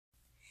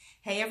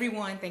Hey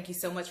everyone, thank you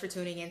so much for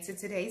tuning into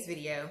today's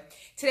video.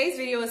 Today's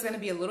video is going to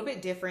be a little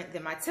bit different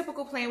than my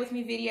typical Plan With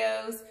Me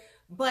videos,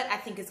 but I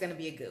think it's going to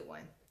be a good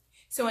one.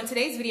 So in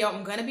today's video,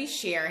 I'm going to be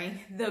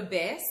sharing the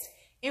best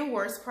and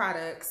worst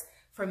products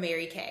for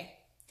Mary Kay.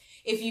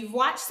 If you've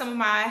watched some of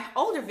my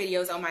older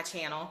videos on my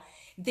channel,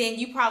 then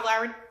you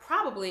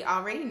probably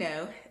already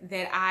know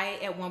that I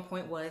at one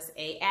point was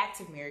an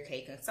active Mary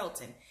Kay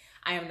consultant.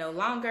 I am no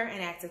longer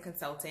an active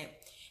consultant,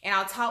 and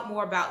I'll talk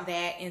more about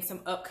that in some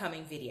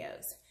upcoming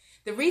videos.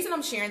 The reason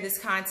I'm sharing this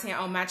content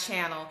on my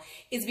channel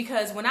is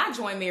because when I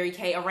joined Mary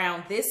Kay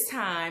around this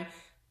time,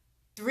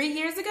 3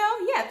 years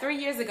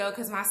ago,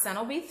 because my son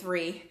will be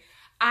 3,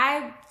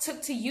 I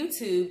took to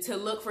YouTube to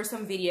look for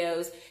some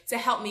videos to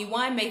help me,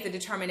 one, make the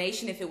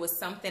determination if it was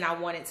something I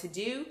wanted to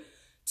do,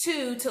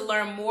 2, to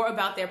learn more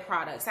about their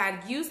products.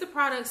 I'd used the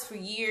products for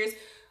years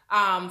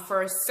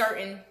for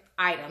certain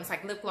items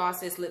like lip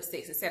glosses,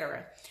 lipsticks,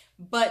 etc.,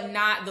 but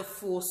not the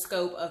full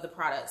scope of the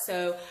product.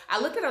 So I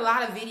looked at a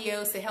lot of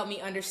videos to help me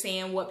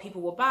understand what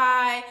people will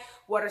buy,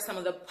 what are some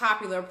of the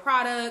popular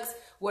products,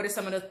 what are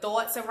some of the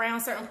thoughts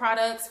around certain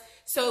products.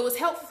 So it was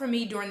helpful for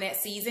me during that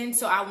season,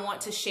 so I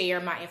want to share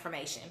my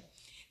information.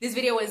 This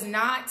video is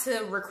not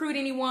to recruit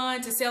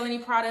anyone, to sell any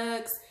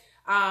products,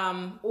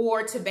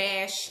 or to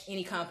bash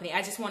any company.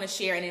 I just want to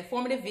share an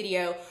informative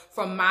video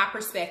from my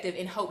perspective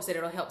in hopes that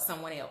it'll help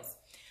someone else.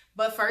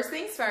 But first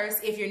things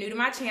first, if you're new to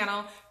my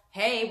channel,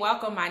 hey,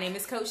 welcome. My name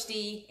is Coach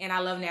D, and I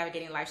love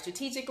navigating life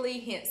strategically,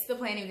 hence the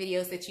planning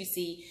videos that you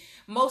see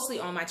mostly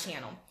on my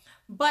channel.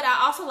 But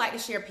I also like to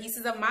share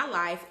pieces of my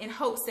life in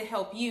hopes to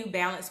help you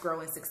balance,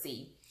 grow, and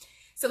succeed.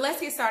 So let's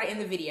get started in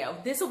the video.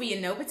 This will be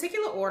in no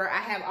particular order. I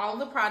have all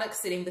the products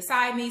sitting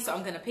beside me, so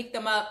I'm going to pick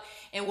them up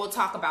and we'll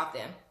talk about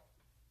them.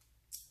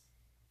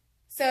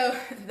 So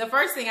the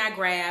first thing I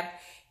grabbed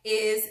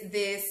is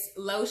this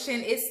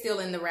lotion. It's still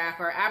in the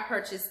wrapper. I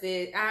purchased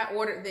it. I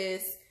ordered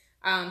this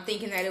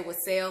thinking that it would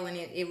sell, and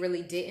it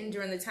really didn't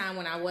during the time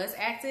when I was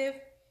active.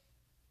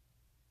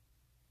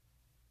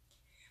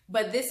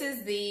 But this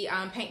is the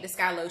Paint the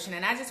Sky lotion,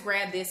 and I just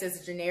grabbed this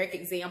as a generic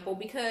example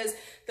because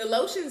the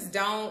lotions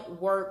don't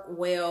work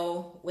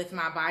well with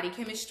my body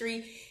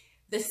chemistry.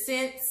 The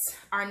scents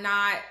are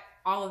not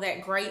all of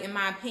that great in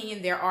my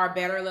opinion. There are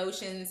better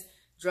lotions,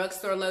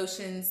 drugstore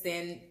lotions,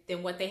 than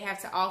what they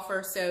have to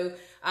offer. So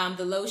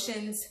the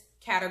lotions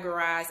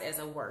categorized as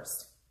a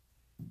worst.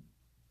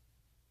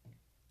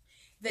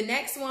 The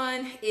next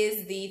one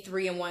is the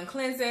 3-in-1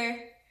 cleanser.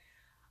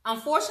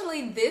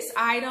 Unfortunately, this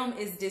item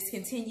is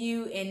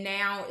discontinued, and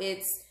now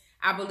it's,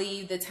 I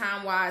believe, the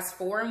Time-Wise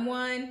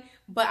 4-in-1,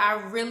 but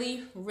I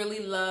really,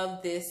 really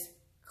love this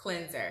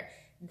cleanser.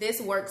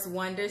 This works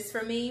wonders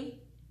for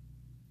me.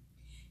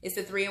 It's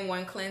a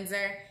 3-in-1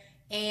 cleanser,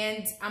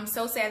 and I'm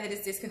so sad that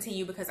it's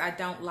discontinued because I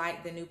don't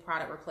like the new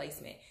product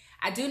replacement.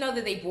 I do know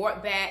that they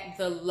brought back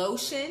the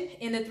lotion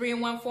in the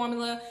 3-in-1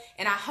 formula,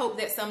 and I hope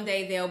that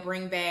someday they'll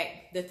bring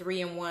back the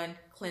 3-in-1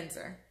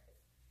 cleanser.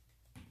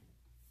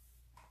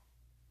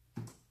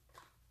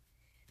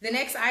 The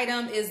next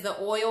item is the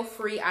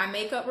oil-free eye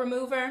makeup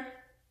remover.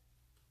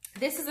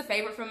 This is a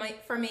favorite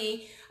for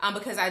me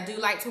because I do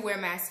like to wear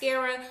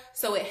mascara,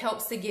 so it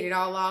helps to get it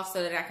all off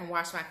so that I can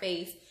wash my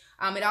face.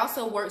 It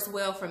also works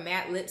well for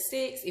matte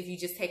lipsticks. If you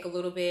just take a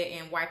little bit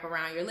and wipe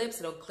around your lips,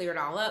 it'll clear it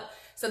all up.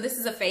 So this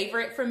is a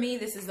favorite for me.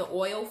 This is the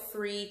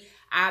oil-free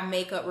eye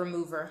makeup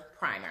remover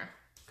primer.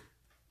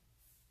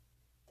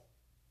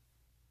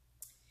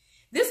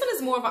 This one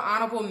is more of an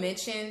honorable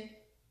mention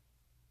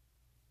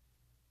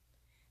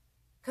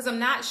because I'm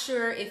not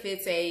sure if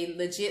it's a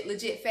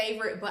legit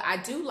favorite, but I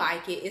do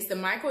like it. It's the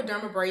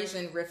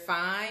Microdermabrasion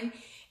Refine,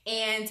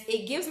 and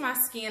it gives my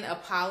skin a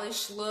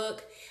polished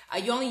look.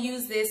 You only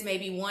use this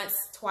maybe once,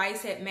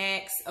 twice at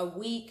max a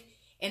week,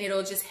 and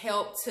it'll just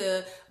help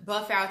to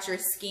buff out your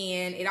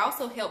skin. It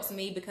also helps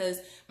me because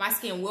my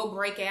skin will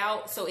break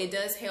out, so it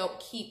does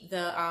help keep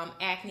the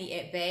acne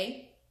at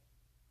bay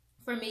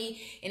for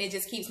me, and it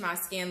just keeps my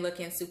skin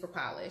looking super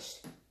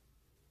polished.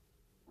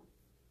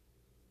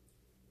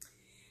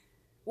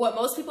 What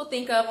most people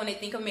think of when they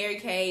think of Mary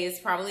Kay is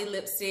probably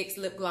lipsticks,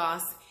 lip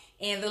gloss,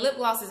 and the lip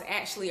gloss is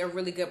actually a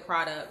really good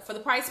product. For the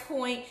price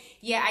point,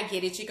 yeah, I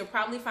get it. You could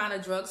probably find a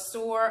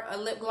drugstore, a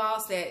lip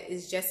gloss that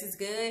is just as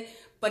good.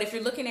 But if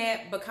you're looking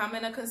at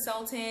becoming a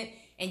consultant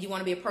and you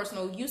want to be a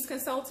personal use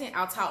consultant,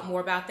 I'll talk more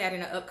about that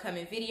in an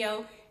upcoming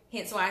video.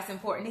 Hence why it's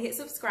important to hit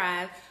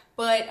subscribe.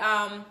 But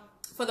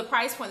for the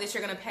price point that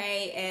you're going to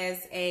pay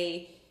as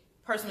a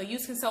personal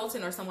use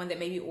consultant or someone that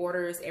maybe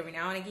orders every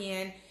now and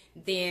again,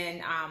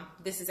 then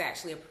this is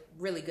actually a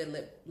really good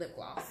lip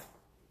gloss.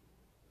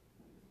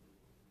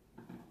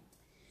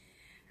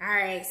 All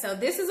right, so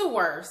this is a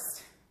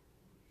worst.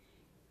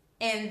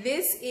 And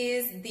this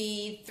is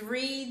the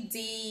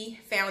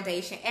 3D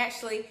foundation.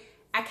 Actually,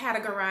 I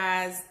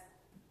categorize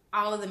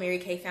all of the Mary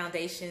Kay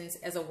foundations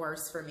as a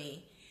worst for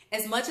me.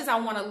 As much as I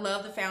want to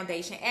love the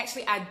foundation,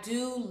 actually I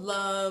do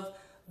love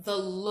the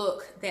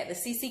look that the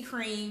CC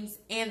creams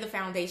and the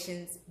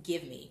foundations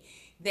give me.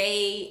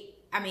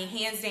 I mean,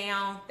 hands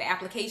down, the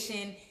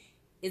application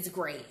is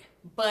great.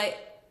 But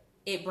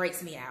it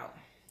breaks me out.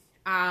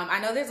 I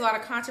know there's a lot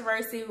of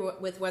controversy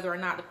with whether or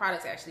not the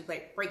products actually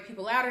break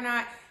people out or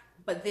not,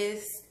 but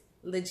this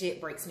legit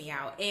breaks me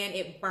out, and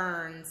it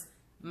burns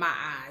my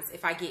eyes.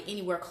 If I get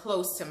anywhere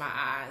close to my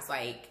eyes,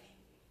 like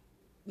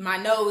my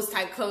nose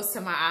type close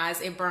to my eyes,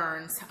 it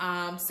burns.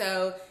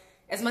 So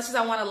as much as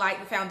I want to like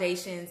the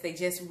foundations, they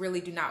just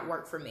really do not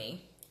work for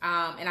me.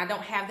 And I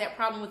don't have that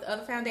problem with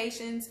other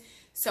foundations.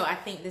 So I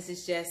think this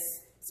is just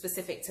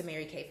specific to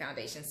Mary Kay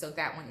foundation. So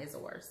that one is the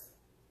worst.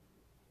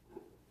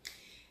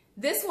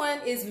 This one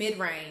is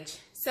mid-range.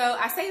 So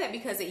I say that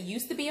because it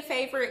used to be a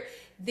favorite.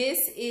 This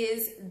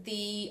is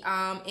the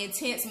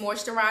Intense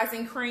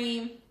Moisturizing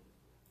Cream.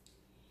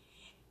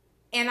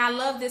 And I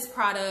love this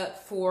product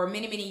for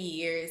many, many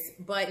years.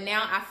 But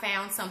now I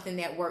found something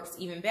that works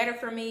even better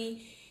for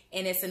me.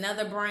 And it's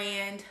another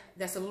brand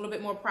that's a little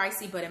bit more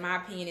pricey, but in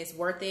my opinion, it's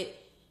worth it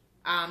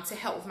to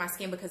help with my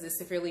skin because it's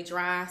severely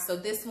dry. So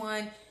this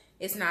one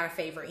is not a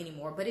favorite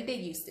anymore, but it did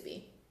used to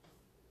be.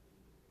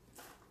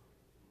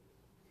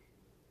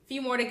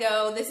 Few more to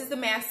go. This is the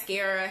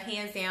mascara,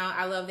 hands down.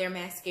 I love their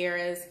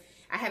mascaras.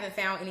 I haven't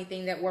found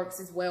anything that works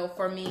as well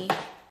for me.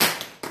 I'm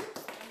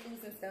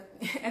losing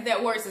stuff.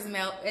 That works as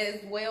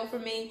well for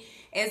me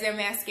as their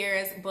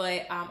mascaras,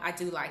 but I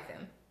do like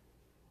them.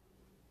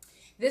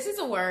 This is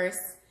the worst.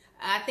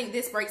 I think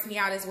this breaks me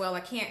out as well.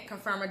 I can't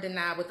confirm or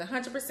deny with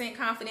 100%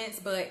 confidence,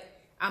 but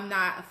I'm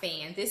not a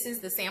fan. This is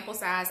the sample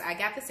size. I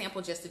got the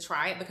sample just to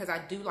try it because I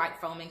do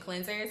like foaming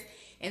cleansers.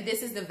 And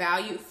this is the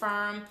Value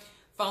Firm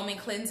foaming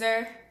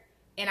cleanser.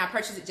 And I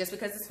purchased it just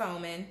because it's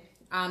foaming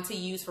to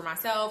use for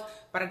myself,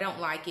 but I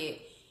don't like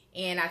it.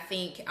 And I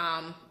think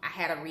I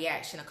had a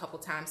reaction a couple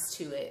times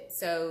to it.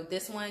 So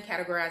this one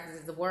categorizes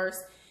as the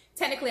worst.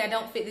 Technically, I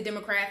don't fit the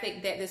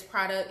demographic that this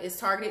product is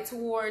targeted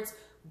towards,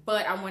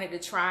 but I wanted to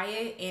try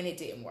it and it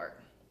didn't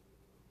work.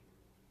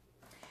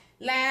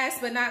 Last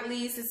but not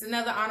least, it's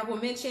another honorable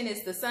mention.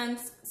 It's the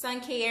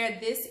Sun Care.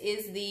 This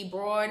is the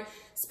Broad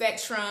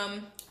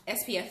Spectrum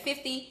SPF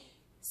 50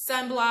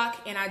 sunblock,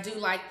 and I do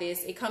like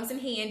this. It comes in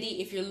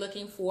handy if you're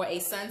looking for a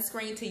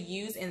sunscreen to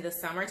use in the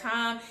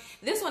summertime.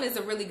 This one is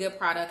a really good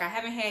product. I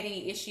haven't had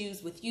any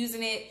issues with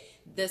using it.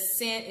 The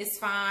scent is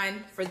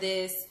fine for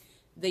this.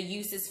 The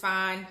use is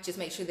fine. Just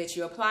make sure that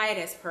you apply it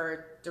as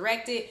per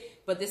directed,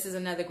 but this is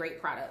another great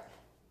product.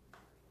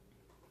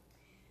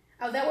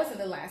 Oh, that wasn't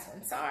the last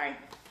one, sorry.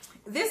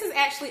 This is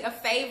actually a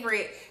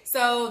favorite.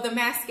 So the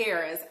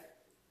mascaras,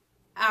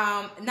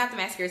 not the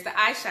mascaras, the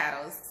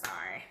eyeshadows, sorry.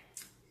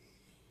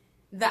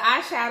 The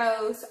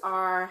eyeshadows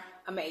are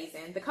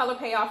amazing. The color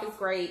payoff is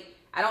great.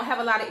 I don't have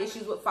a lot of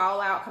issues with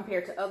fallout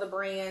compared to other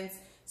brands.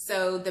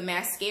 So the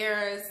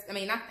mascaras,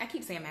 I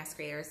keep saying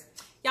mascaras.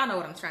 Y'all know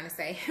what I'm trying to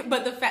say.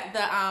 But the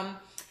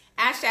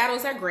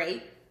eyeshadows are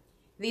great.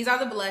 These are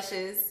the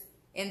blushes,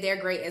 and they're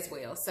great as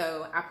well.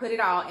 So I put it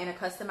all in a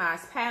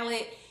customized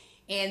palette,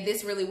 and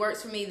this really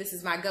works for me. This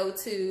is my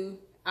go-to.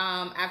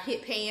 I've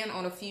hit pan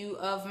on a few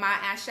of my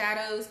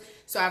eyeshadows,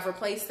 so I've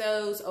replaced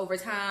those over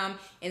time,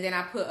 and then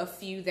I put a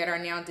few that are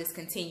now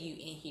discontinued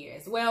in here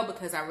as well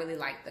because I really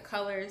like the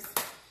colors.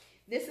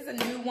 This is a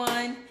new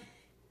one.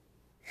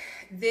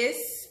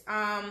 This,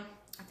 I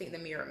think the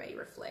mirror may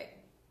reflect.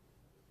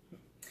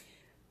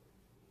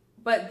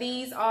 But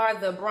these are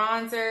the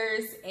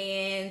bronzers,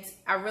 and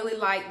I really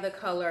like the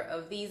color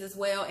of these as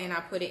well, and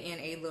I put it in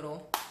a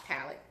little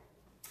palette.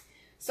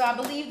 So I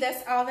believe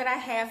that's all that I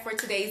have for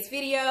today's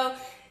video.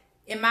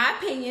 In my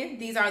opinion,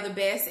 these are the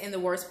best and the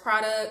worst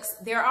products.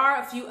 There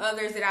are a few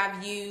others that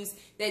I've used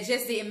that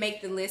just didn't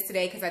make the list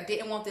today because I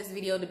didn't want this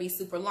video to be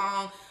super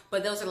long,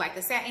 but those are like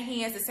the satin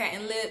hands, the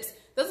satin lips.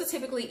 Those are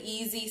typically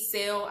easy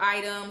sale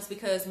items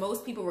because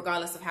most people,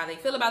 regardless of how they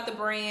feel about the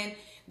brand,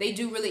 they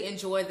do really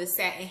enjoy the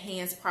satin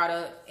hands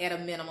product at a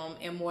minimum,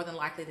 and more than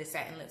likely the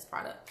satin lips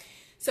product.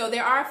 So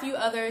there are a few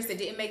others that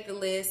didn't make the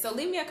list. So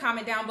leave me a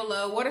comment down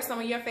below. What are some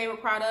of your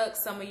favorite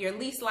products? Some of your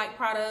least liked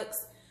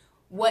products?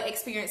 What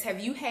experience have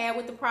you had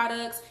with the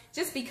products?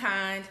 Just be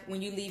kind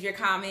when you leave your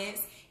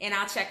comments, and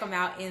I'll check them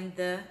out in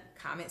the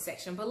comment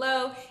section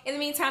below. In the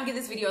meantime, give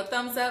this video a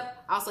thumbs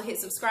up. Also hit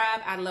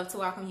subscribe. I'd love to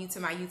welcome you to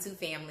my YouTube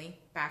family.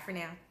 Bye for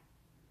now.